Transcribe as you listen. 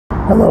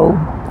Hello,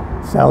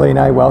 Sally and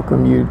I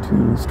welcome you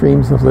to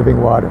Streams of Living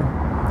Water.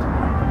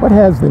 What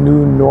has the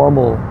new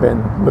normal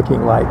been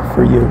looking like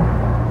for you?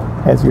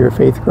 Has your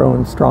faith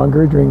grown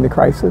stronger during the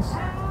crisis?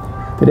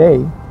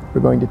 Today,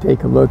 we're going to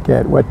take a look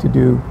at what to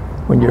do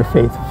when your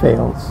faith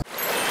fails.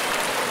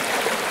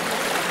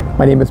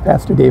 My name is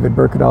Pastor David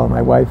Berkedal.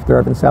 My wife,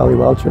 TheRevsDavidandSally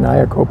Welch, and I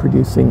are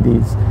co-producing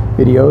these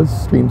videos,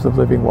 Streams of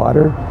Living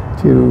Water,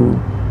 to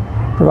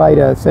provide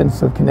a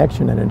sense of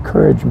connection and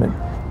encouragement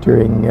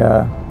during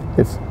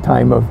this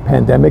time of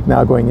pandemic,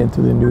 now going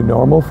into the new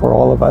normal for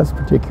all of us,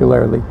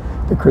 particularly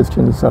the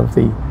Christians of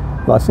the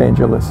Los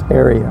Angeles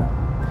area.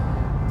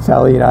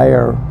 Sally and I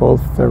are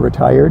both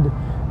retired,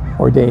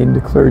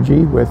 ordained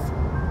clergy with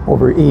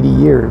over 80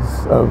 years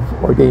of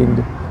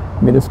ordained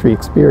ministry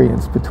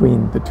experience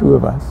between the two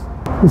of us.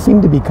 We seem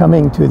to be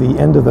coming to the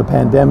end of the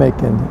pandemic,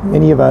 and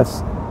many of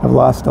us have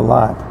lost a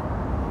lot.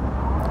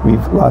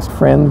 We've lost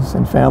friends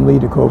and family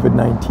to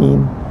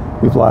COVID-19.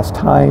 We've lost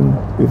time,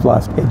 we've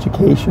lost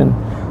education,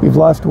 we've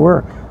lost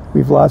work,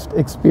 we've lost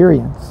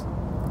experience,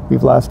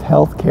 we've lost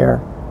health care,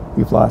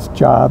 we've lost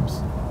jobs,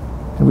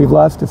 and we've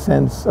lost a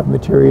sense of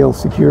material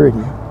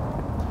security.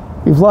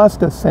 We've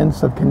lost a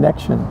sense of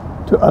connection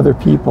to other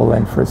people,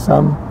 and for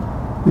some,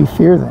 we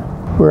fear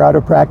them. We're out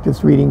of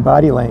practice reading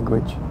body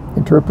language,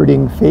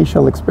 interpreting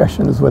facial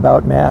expressions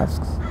without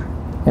masks,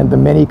 and the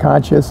many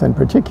conscious and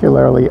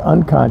particularly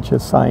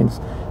unconscious signs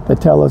that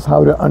tell us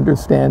how to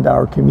understand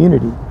our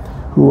community,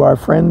 who our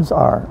friends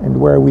are and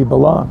where we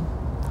belong,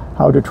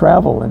 how to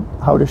travel and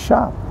how to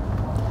shop.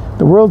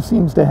 The world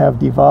seems to have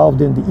devolved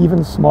into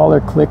even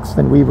smaller cliques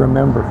than we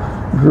remember.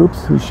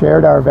 Groups who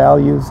shared our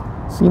values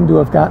seem to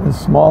have gotten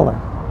smaller,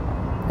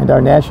 and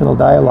our national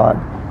dialogue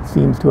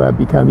seems to have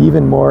become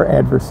even more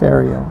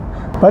adversarial.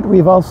 But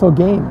we've also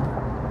gained.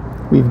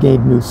 We've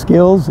gained new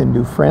skills and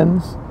new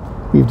friends.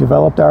 We've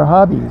developed our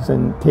hobbies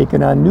and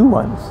taken on new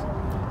ones.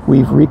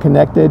 We've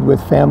reconnected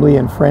with family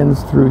and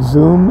friends through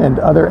Zoom and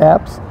other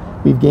apps.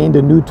 We've gained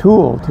a new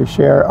tool to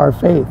share our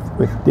faith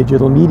with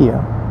digital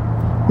media.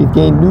 We've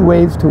gained new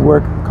ways to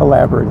work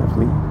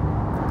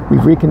collaboratively.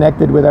 We've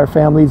reconnected with our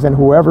families and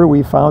whoever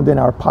we found in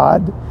our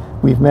pod.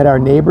 We've met our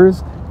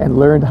neighbors and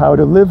learned how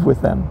to live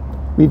with them.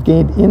 We've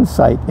gained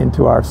insight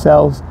into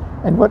ourselves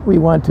and what we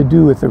want to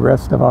do with the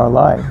rest of our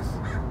lives.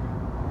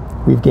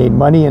 We've gained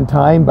money and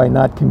time by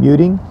not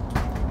commuting.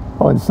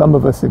 Oh, and some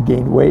of us have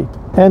gained weight.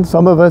 And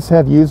some of us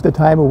have used the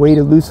time away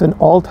to loosen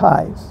all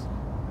ties,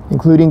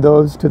 including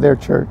those to their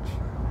church,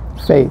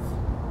 faith,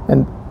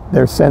 and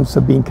their sense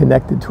of being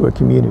connected to a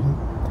community.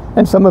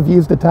 And some have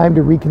used the time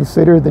to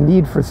reconsider the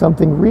need for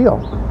something real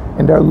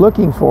and are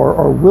looking for,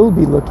 or will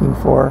be looking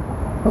for,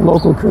 a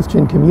local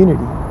Christian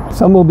community.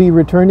 Some will be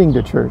returning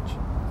to church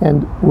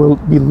and will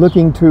be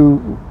looking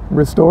to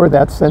restore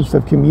that sense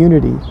of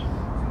community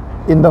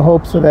in the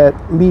hopes of at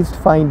least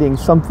finding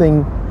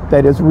something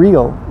that is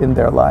real in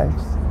their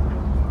lives.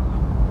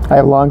 I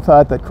have long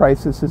thought that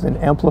crisis is an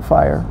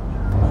amplifier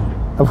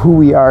of who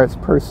we are as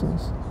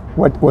persons.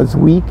 What was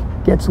weak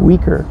gets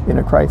weaker in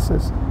a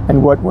crisis,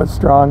 and what was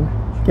strong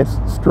gets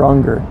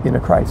stronger in a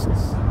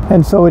crisis.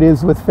 And so it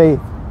is with faith.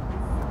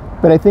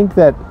 But I think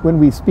that when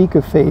we speak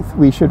of faith,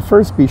 we should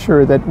first be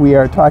sure that we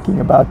are talking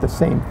about the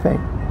same thing.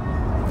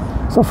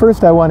 So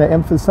first I want to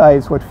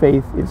emphasize what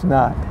faith is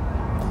not.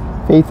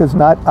 Faith is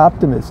not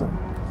optimism.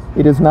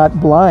 It is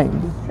not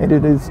blind, and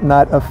it is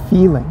not a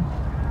feeling.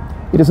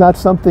 It is not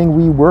something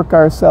we work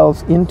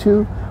ourselves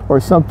into or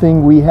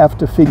something we have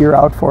to figure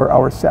out for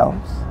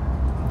ourselves.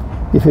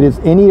 If it is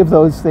any of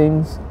those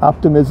things,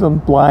 optimism,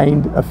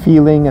 blind, a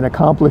feeling, an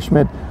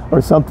accomplishment,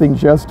 or something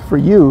just for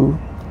you,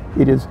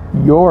 it is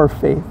your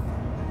faith.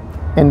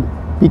 And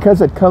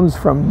because it comes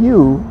from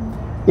you,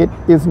 it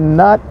is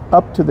not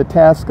up to the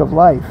task of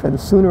life, and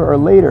sooner or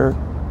later,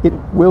 it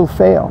will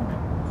fail.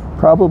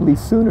 Probably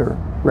sooner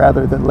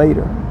rather than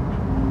later.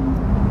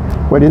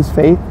 What is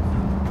faith?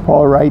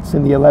 Paul writes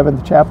in the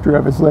 11th chapter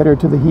of his letter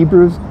to the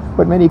Hebrews,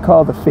 what many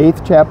call the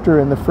faith chapter,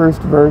 in the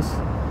first verse.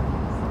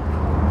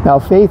 Now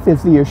faith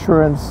is the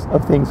assurance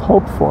of things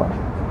hoped for,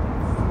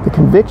 the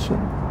conviction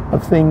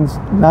of things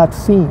not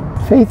seen.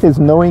 Faith is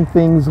knowing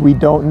things we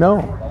don't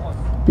know,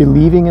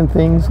 believing in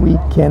things we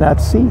cannot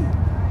see.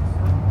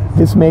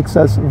 This makes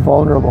us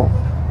vulnerable.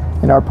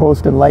 In our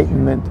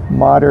post-Enlightenment,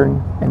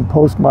 modern and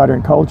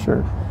postmodern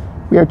culture,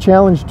 we are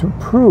challenged to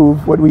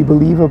prove what we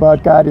believe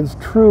about God is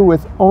true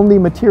with only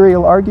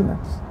material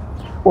arguments.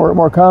 Or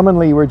more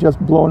commonly, we're just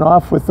blown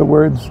off with the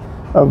words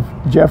of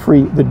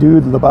Jeffrey the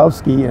Dude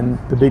Lebowski in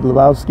The Big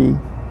Lebowski.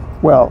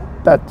 Well,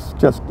 that's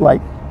just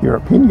like your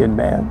opinion,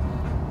 man.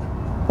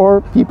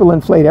 Or people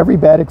inflate every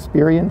bad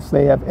experience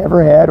they have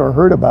ever had or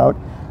heard about,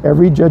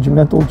 every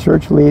judgmental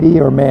church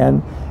lady or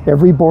man,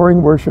 every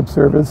boring worship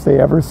service they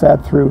ever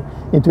sat through,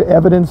 into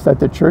evidence that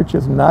the church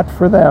is not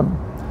for them,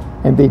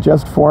 and they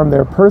just form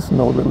their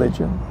personal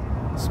religion,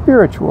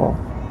 spiritual,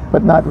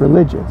 but not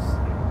religious.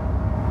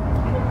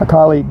 A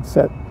colleague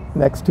sat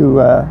next to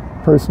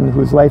a person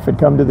whose life had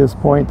come to this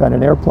point on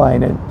an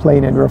airplane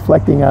and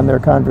reflecting on their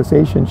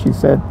conversation, she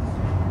said,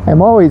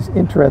 I'm always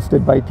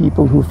interested by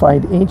people who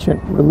find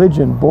ancient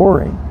religion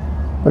boring,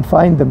 but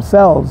find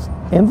themselves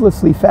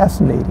endlessly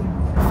fascinating.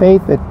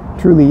 Faith that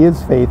truly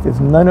is faith is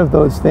none of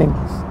those things.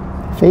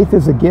 Faith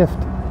is a gift.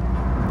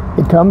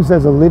 It comes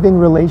as a living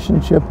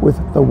relationship with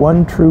the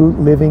one true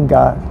living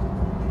God.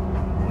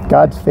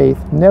 God's faith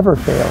never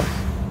fails,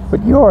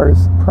 but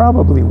yours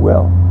probably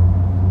will.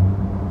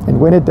 And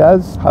when it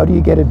does, how do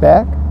you get it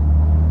back?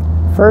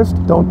 First,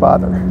 don't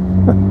bother.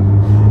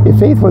 If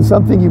faith was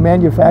something you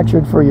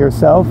manufactured for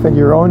yourself and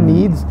your own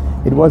needs,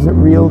 it wasn't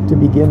real to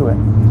begin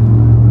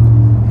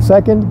with.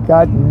 Second,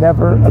 God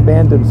never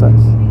abandons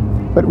us,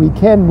 but we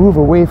can move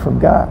away from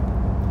God.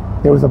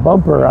 There was a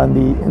bumper on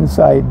the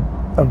inside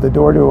of the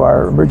door to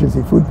our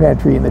emergency food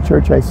pantry in the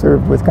church I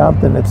served with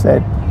Compton that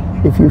said,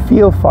 "If you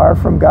feel far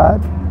from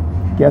God,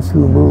 guess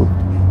who moved?"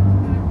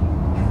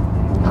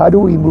 How do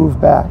we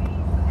move back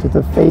to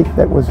the faith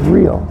that was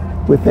real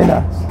within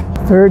us?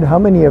 Third, how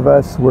many of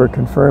us were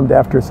confirmed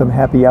after some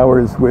happy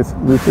hours with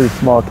Luther's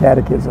small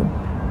catechism?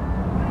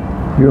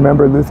 You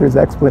remember Luther's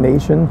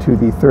explanation to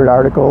the third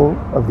article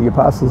of the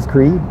Apostles'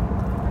 Creed?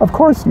 Of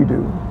course you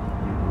do.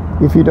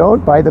 If you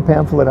don't, buy the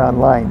pamphlet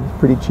online,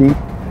 pretty cheap,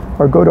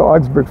 or go to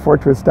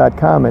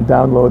augsburgfortress.com and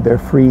download their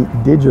free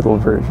digital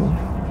version.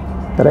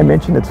 Did I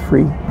mention it's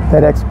free?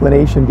 That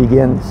explanation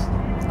begins,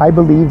 "I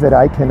believe that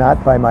I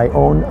cannot by my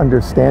own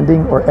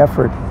understanding or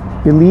effort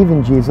believe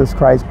in Jesus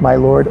Christ my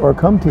Lord or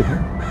come to him.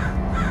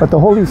 But the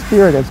Holy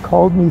Spirit has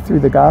called me through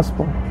the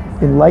gospel,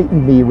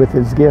 enlightened me with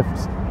his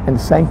gifts, and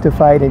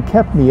sanctified and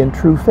kept me in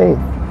true faith.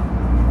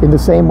 In the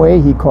same way,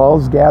 he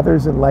calls,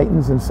 gathers,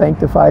 enlightens, and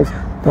sanctifies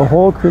the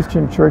whole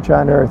Christian church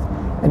on earth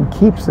and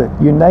keeps it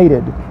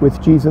united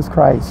with Jesus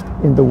Christ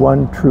in the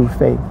one true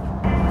faith."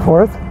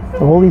 Fourth,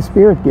 the Holy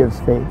Spirit gives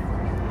faith.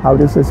 How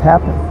does this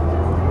happen?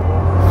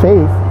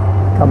 Faith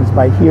comes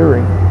by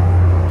hearing.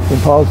 In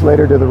Paul's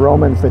letter to the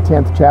Romans, the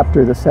 10th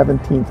chapter, the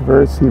 17th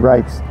verse, he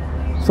writes,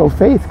 "So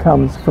faith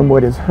comes from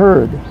what is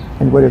heard,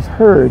 and what is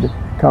heard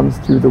comes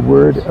through the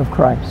word of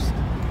Christ."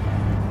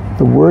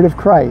 The word of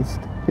Christ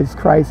is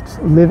Christ's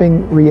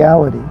living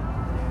reality.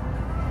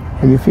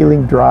 Are you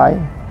feeling dry?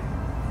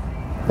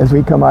 As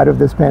we come out of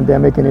this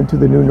pandemic and into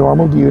the new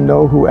normal, do you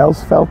know who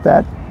else felt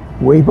that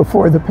way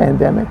before the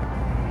pandemic?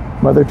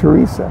 Mother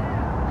Teresa.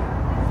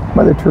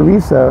 Mother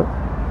Teresa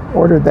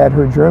ordered that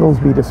her journals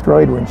be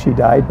destroyed when she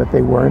died, but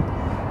they weren't,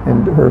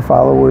 and her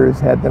followers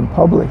had them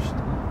published.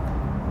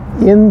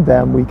 In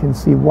them, we can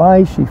see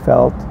why she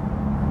felt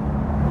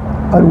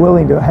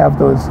unwilling to have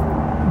those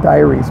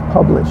diaries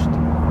published.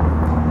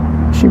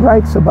 She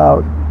writes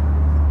about,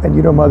 and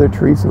you know Mother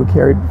Teresa, who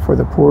cared for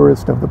the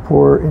poorest of the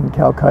poor in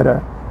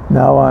Calcutta,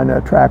 now on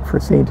a track for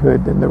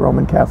sainthood in the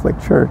Roman Catholic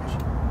Church.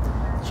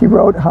 She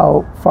wrote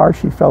how far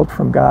she felt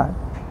from God.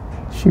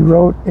 She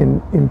wrote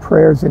in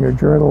prayers in her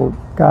journal,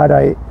 "God,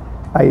 I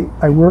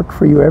work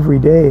for you every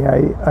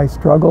day. I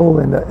struggle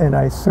and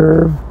I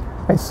serve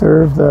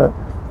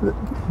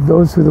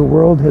those who the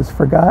world has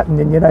forgotten,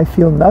 and yet I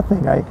feel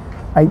nothing.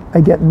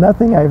 I get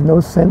nothing. I have no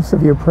sense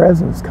of your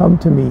presence. Come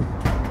to me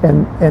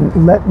and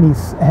let me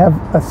have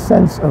a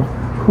sense of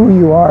who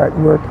you are at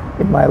work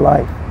in my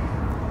life."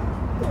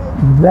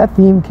 That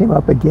theme came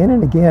up again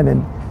and again,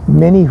 and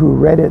many who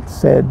read it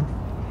said,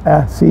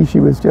 see, she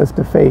was just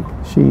a fake.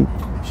 She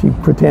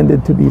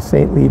pretended to be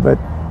saintly, but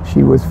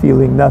she was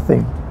feeling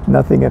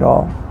nothing at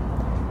all.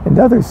 And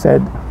others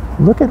said,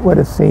 look at what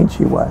a saint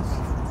she was.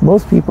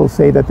 Most people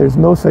say that there's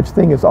no such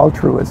thing as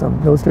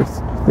altruism, no such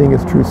thing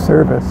as true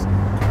service,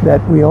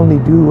 that we only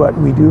do what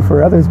we do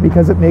for others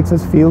because it makes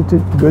us feel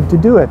good to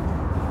do it.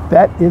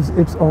 That is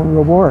its own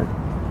reward.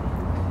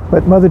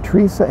 But Mother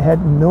Teresa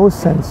had no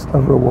sense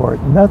of reward,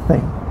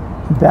 nothing.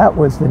 That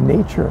was the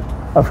nature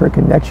of her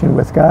connection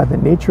with God. The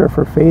nature of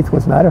her faith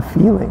was not a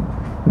feeling,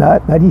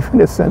 not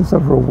even a sense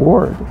of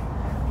reward,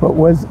 but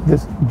was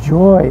this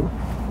joy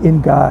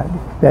in God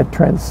that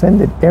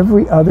transcended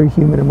every other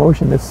human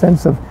emotion, this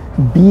sense of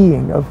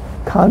being, of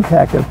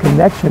contact, of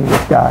connection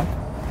with God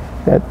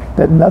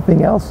that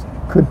nothing else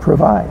could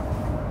provide.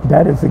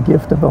 That is the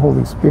gift of the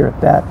Holy Spirit.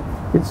 That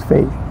is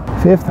faith.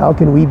 Fifth, how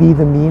can we be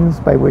the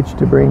means by which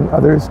to bring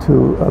others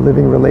to a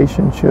living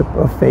relationship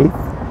of faith?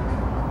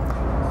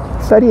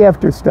 Study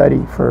after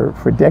study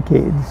for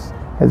decades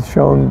has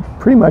shown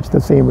pretty much the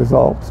same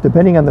results.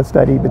 Depending on the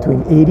study,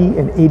 between 80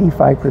 and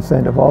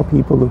 85% of all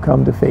people who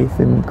come to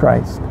faith in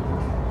Christ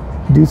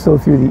do so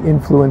through the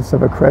influence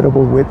of a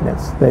credible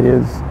witness, that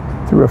is,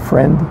 through a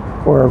friend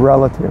or a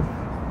relative.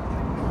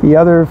 The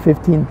other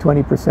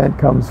 15-20%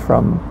 comes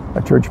from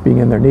a church being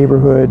in their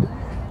neighborhood,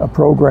 a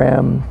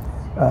program,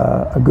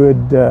 a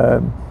good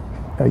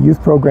a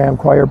youth program,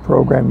 choir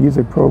program,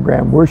 music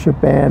program, worship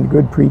band,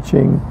 good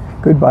preaching,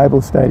 good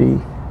Bible study.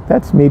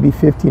 That's maybe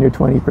 15 or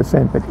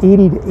 20%, but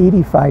 80 to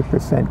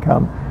 85%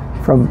 come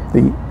from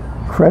the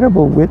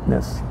credible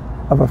witness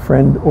of a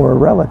friend or a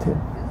relative.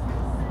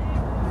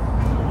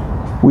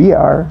 We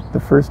are the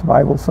first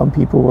Bible some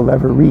people will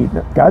ever read.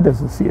 God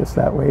doesn't see us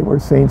that way. We're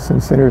saints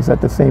and sinners at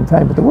the same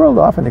time, but the world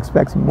often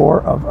expects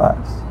more of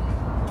us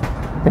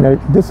and are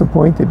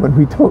disappointed when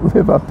we don't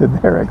live up to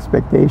their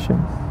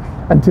expectations.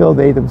 until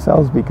they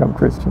themselves become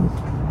Christians.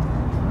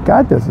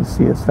 God doesn't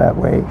see us that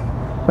way,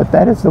 but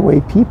that is the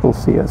way people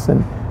see us.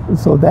 And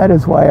so that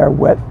is why our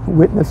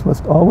witness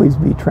must always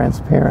be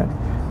transparent,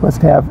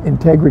 must have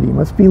integrity,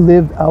 must be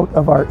lived out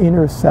of our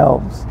inner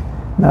selves,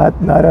 not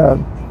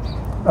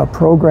a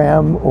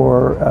program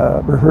or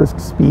a rehearsed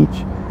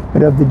speech,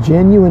 but of the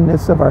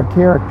genuineness of our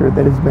character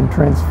that has been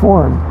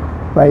transformed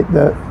by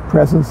the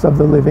presence of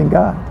the living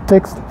God.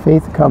 Sixth,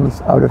 faith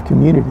comes out of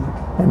community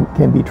and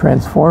can be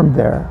transformed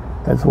there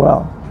as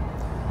well.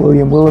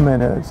 William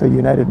Willimon is a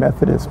United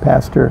Methodist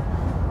pastor,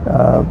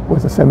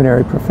 was a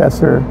seminary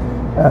professor,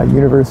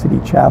 university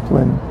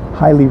chaplain,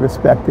 highly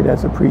respected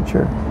as a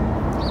preacher.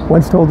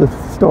 Once told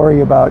a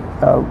story about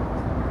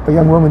a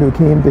young woman who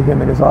came to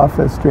him in his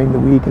office during the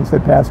week and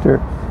said, "Pastor,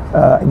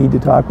 I need to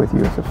talk with you."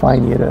 I said,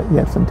 "Fine, you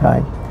had some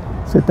time.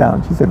 Sit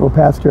down." She said, "Well,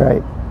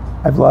 Pastor,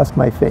 I've lost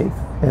my faith,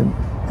 and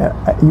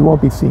you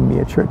won't be seeing me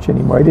at church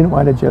anymore. I didn't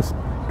want to just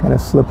kind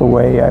of slip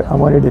away. I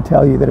wanted to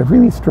tell you that I've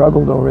really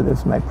struggled over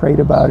this, and I prayed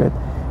about it,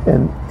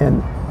 and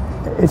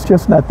it's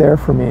just not there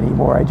for me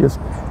anymore. I just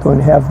don't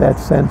have that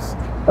sense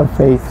of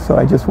faith. So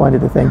I just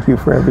wanted to thank you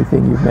for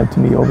everything you've meant to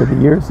me over the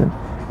years,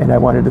 and I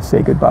wanted to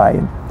say goodbye."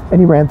 And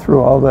he ran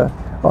through all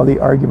the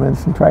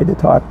arguments and tried to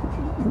talk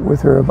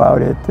with her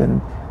about it,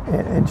 and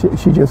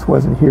she just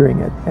wasn't hearing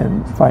it.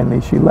 And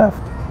finally she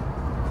left.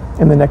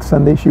 And the next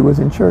Sunday she was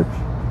in church,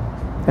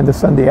 and the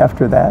Sunday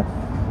after that,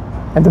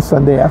 and the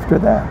Sunday after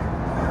that.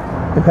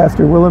 And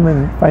Pastor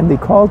Willimon finally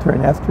called her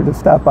and asked her to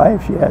stop by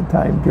if she had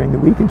time during the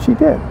week, and she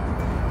did.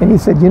 And he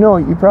said, "You know,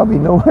 you probably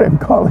know what I'm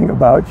calling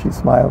about." She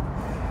smiled.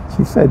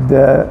 She said,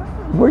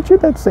 "Weren't you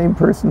that same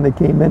person that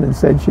came in and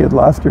said she had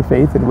lost her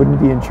faith and wouldn't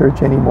be in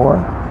church anymore?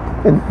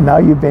 And now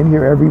you've been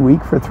here every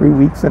week for 3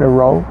 weeks in a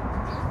row?"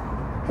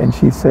 And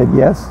she said,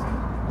 "Yes,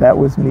 that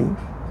was me."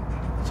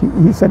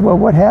 He said, "Well,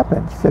 what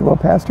happened?" She said, "Well,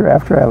 Pastor,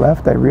 after I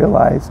left, I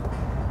realized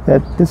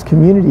that this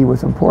community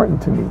was important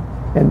to me,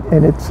 and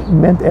it's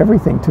meant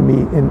everything to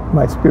me in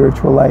my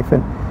spiritual life.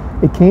 And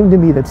it came to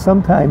me that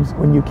sometimes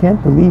when you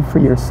can't believe for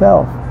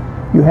yourself,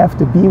 you have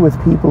to be with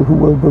people who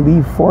will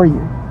believe for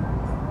you."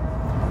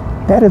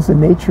 That is the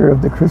nature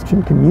of the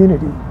Christian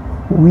community.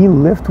 We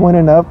lift one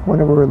another up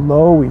when we're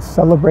low. We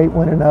celebrate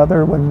one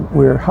another when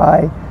we're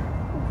high,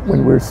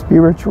 when we're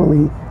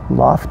spiritually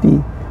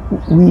lofty.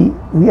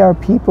 We are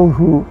people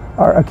who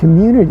are a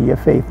community of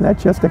faith, not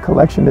just a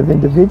collection of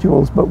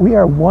individuals, but we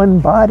are one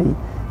body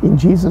in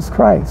Jesus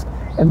Christ.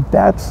 And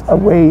that's a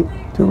way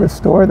to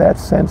restore that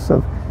sense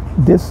of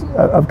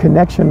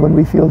connection when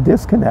we feel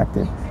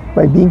disconnected,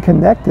 by being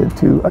connected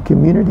to a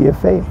community of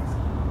faith.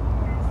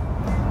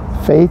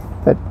 Faith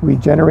that we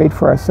generate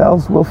for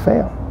ourselves will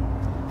fail.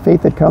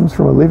 Faith that comes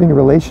from a living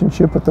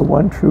relationship with the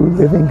one true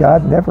living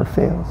God never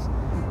fails,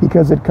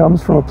 because it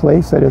comes from a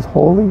place that is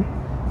holy,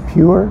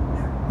 pure,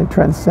 and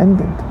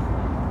transcendent.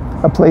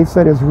 A place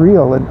that is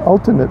real and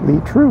ultimately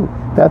true.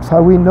 That's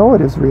how we know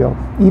it is real,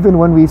 even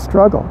when we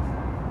struggle.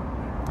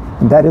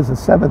 And that is the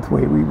seventh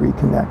way we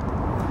reconnect.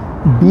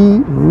 Be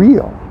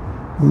real.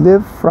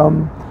 Live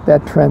from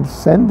that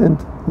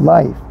transcendent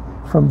life,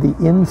 from the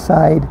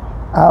inside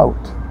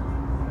out.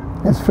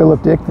 As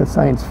Philip Dick, the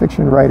science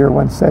fiction writer,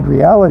 once said,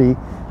 reality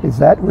is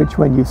that which,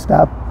 when you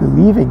stop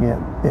believing in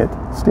it,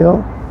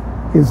 still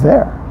is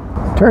there.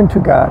 Turn to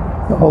God,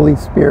 the Holy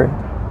Spirit,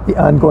 the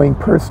ongoing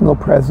personal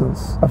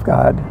presence of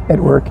God at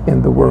work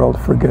in the world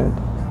for good.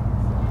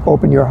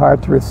 Open your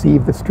heart to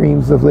receive the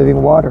streams of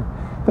living water,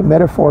 the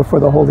metaphor for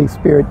the Holy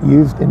Spirit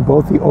used in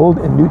both the Old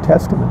and New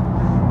Testament.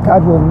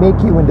 God will make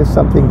you into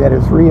something that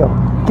is real.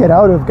 Get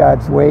out of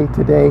God's way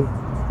today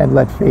and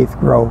let faith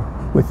grow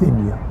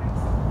within you.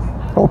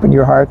 Open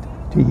your heart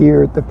to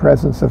hear the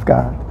presence of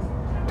God,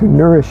 to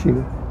nourish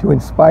you, to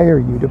inspire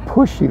you, to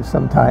push you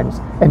sometimes,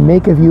 and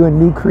make of you a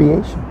new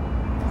creation.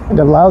 And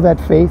allow that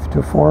faith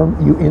to form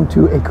you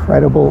into a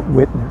credible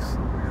witness.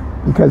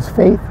 Because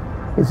faith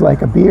is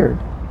like a beard.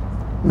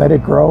 Let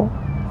it grow,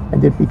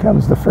 and it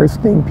becomes the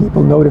first thing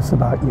people notice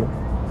about you.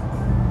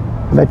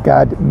 Let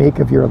God make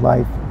of your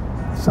life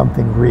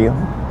something real.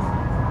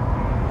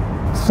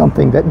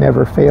 Something that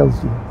never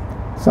fails you.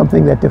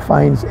 Something that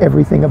defines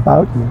everything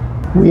about you.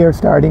 We are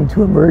starting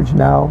to emerge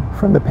now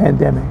from the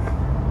pandemic.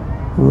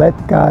 Let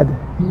God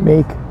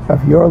make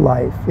of your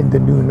life in the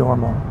new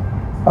normal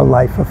a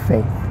life of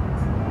faith.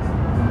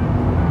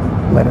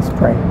 Let us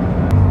pray.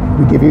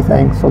 We give you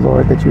thanks, O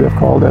Lord, that you have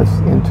called us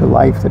into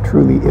life that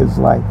truly is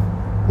life,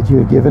 that you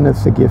have given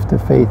us a gift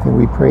of faith, and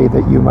we pray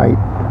that you might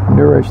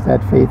nourish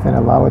that faith and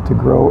allow it to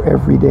grow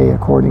every day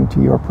according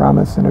to your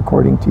promise and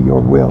according to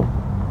your will.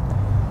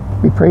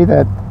 We pray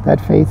that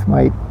that faith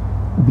might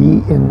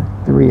be in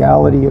the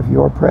reality of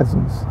your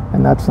presence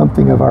and not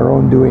something of our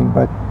own doing,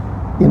 but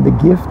in the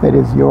gift that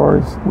is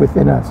yours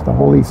within us, the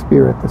Holy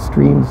Spirit, the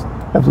streams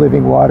of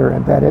living water,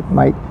 and that it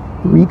might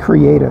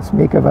recreate us,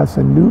 make of us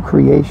a new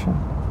creation,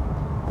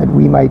 that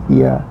we might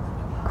be a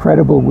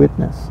credible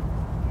witness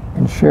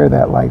and share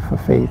that life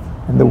of faith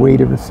and the way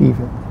to receive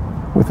it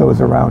with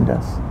those around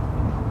us.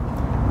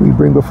 We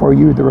bring before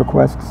you the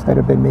requests that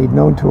have been made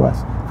known to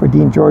us for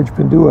Dean George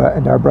Pandua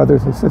and our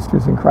brothers and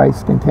sisters in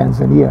Christ in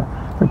Tanzania,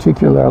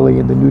 particularly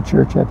in the new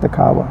church at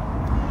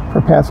Takawa,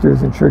 for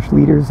pastors and church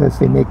leaders as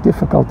they make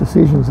difficult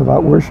decisions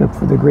about worship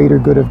for the greater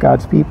good of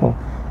God's people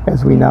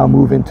as we now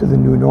move into the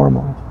new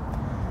normal,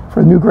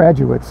 for new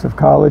graduates of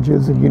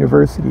colleges and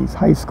universities,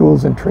 high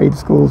schools and trade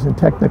schools and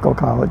technical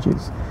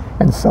colleges,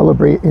 and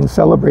in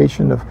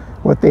celebration of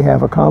what they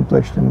have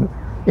accomplished, and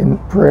in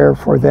prayer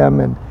for them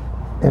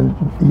and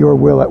your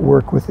will at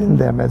work within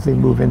them as they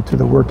move into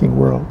the working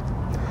world,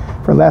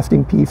 for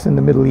lasting peace in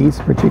the Middle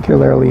East,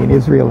 particularly in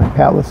Israel and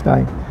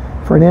Palestine,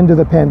 for an end to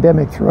the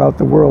pandemic throughout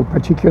the world,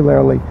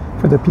 particularly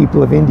for the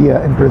people of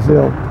India and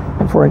Brazil,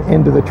 and for an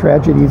end to the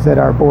tragedies at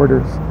our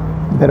borders,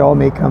 that all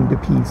may come to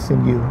peace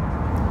in you,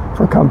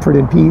 for comfort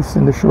and peace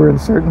and the sure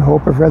and certain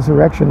hope of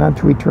resurrection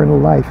unto eternal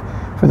life,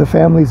 for the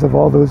families of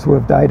all those who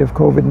have died of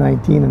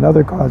COVID-19 and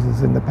other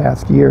causes in the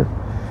past year.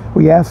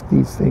 We ask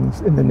these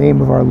things in the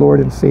name of our Lord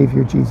and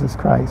Savior, Jesus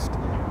Christ.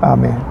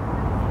 Amen.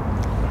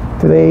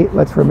 Today,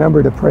 let's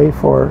remember to pray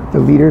for the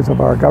leaders of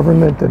our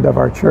government and of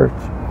our church.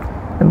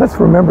 And let's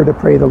remember to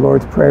pray the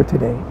Lord's Prayer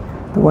today,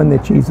 the one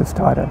that Jesus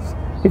taught us.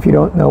 If you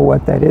don't know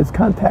what that is,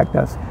 contact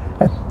us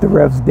at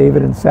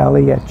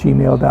TheRevsDavidandSally at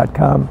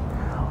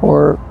gmail.com,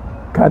 or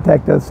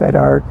contact us at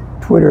our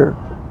Twitter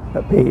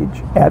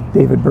page at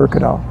David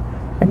Berkedal,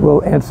 and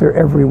we'll answer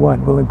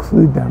everyone. We'll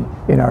include them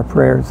in our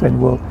prayers, and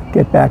we'll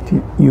get back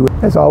to you.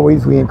 As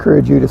always, we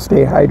encourage you to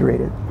stay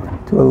hydrated,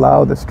 to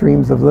allow the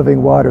streams of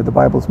living water, the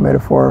Bible's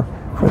metaphor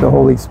for the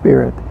Holy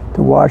Spirit,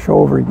 to wash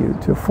over you,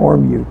 to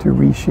form you, to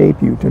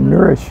reshape you, to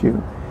nourish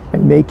you,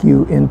 and make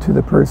you into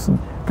the person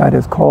God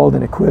has called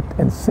and equipped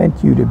and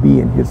sent you to be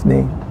in His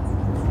name.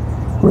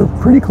 We're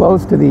pretty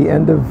close to the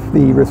end of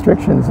the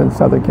restrictions in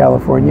Southern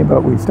California,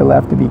 but we still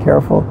have to be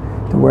careful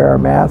to wear our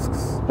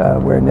masks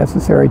where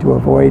necessary, to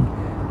avoid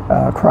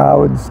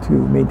crowds, to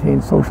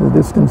maintain social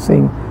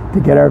distancing,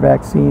 to get our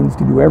vaccines,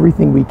 to do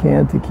everything we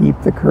can to keep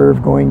the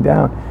curve going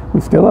down. We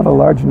still have a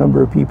large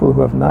number of people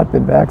who have not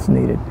been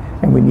vaccinated,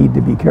 and we need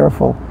to be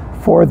careful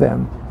for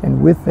them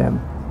and with them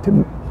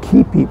to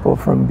keep people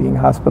from being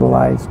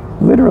hospitalized,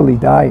 literally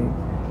dying,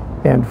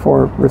 and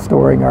for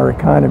restoring our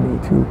economy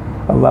to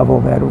a level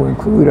that will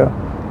include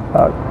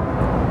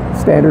a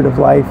standard of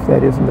life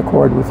that is in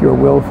accord with your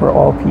will for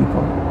all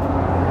people.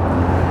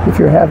 If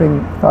you're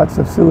having thoughts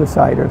of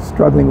suicide or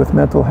struggling with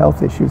mental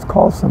health issues,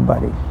 call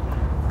somebody.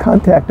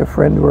 Contact a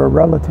friend or a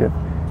relative.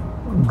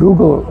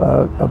 Google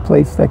a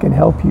place that can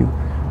help you.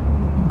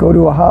 Go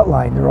to a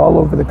hotline. They're all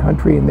over the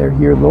country, and they're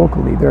here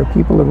locally. There are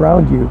people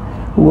around you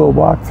who will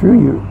walk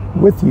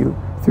with you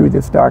through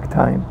this dark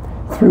time,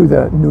 through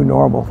the new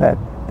normal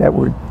that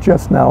we're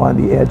just now on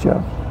the edge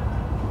of.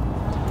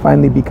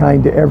 Finally, be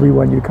kind to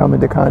everyone you come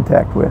into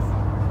contact with.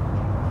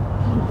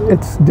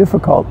 It's a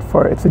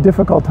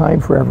difficult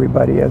time for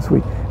everybody as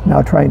we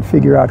now try and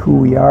figure out who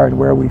we are and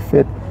where we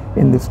fit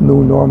in this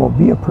new normal.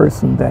 Be a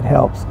person that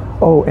helps.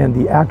 Oh, and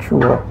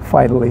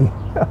finally,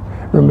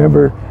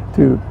 remember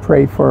to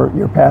pray for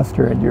your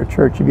pastor and your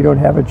church. If you don't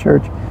have a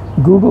church,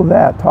 Google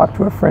that. Talk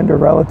to a friend or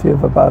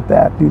relative about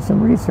that. Do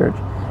some research.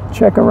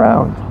 Check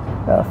around.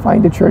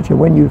 Find a church, and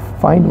when you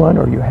find one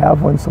or you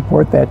have one,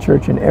 support that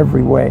church in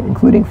every way,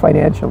 including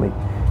financially,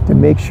 to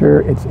make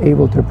sure it's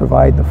able to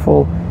provide the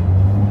full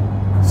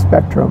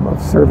spectrum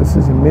of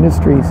services and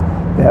ministries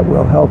that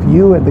will help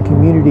you and the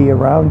community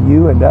around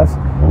you and us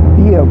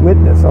be a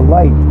witness, a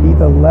light, be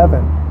the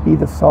leaven, be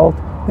the salt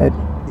that,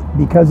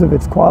 because of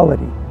its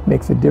quality,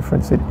 makes a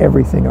difference in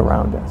everything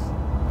around us.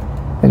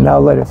 And now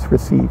let us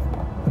receive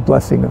the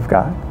blessing of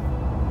God.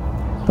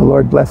 The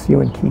Lord bless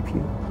you and keep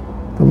you.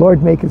 The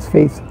Lord make His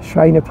face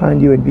shine upon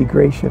you and be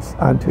gracious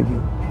unto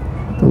you.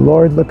 The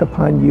Lord look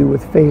upon you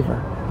with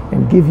favor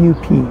and give you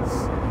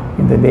peace.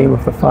 In the name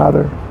of the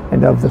Father,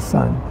 and of the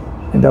Son,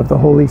 and of the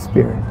Holy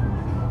Spirit.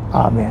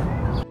 Amen.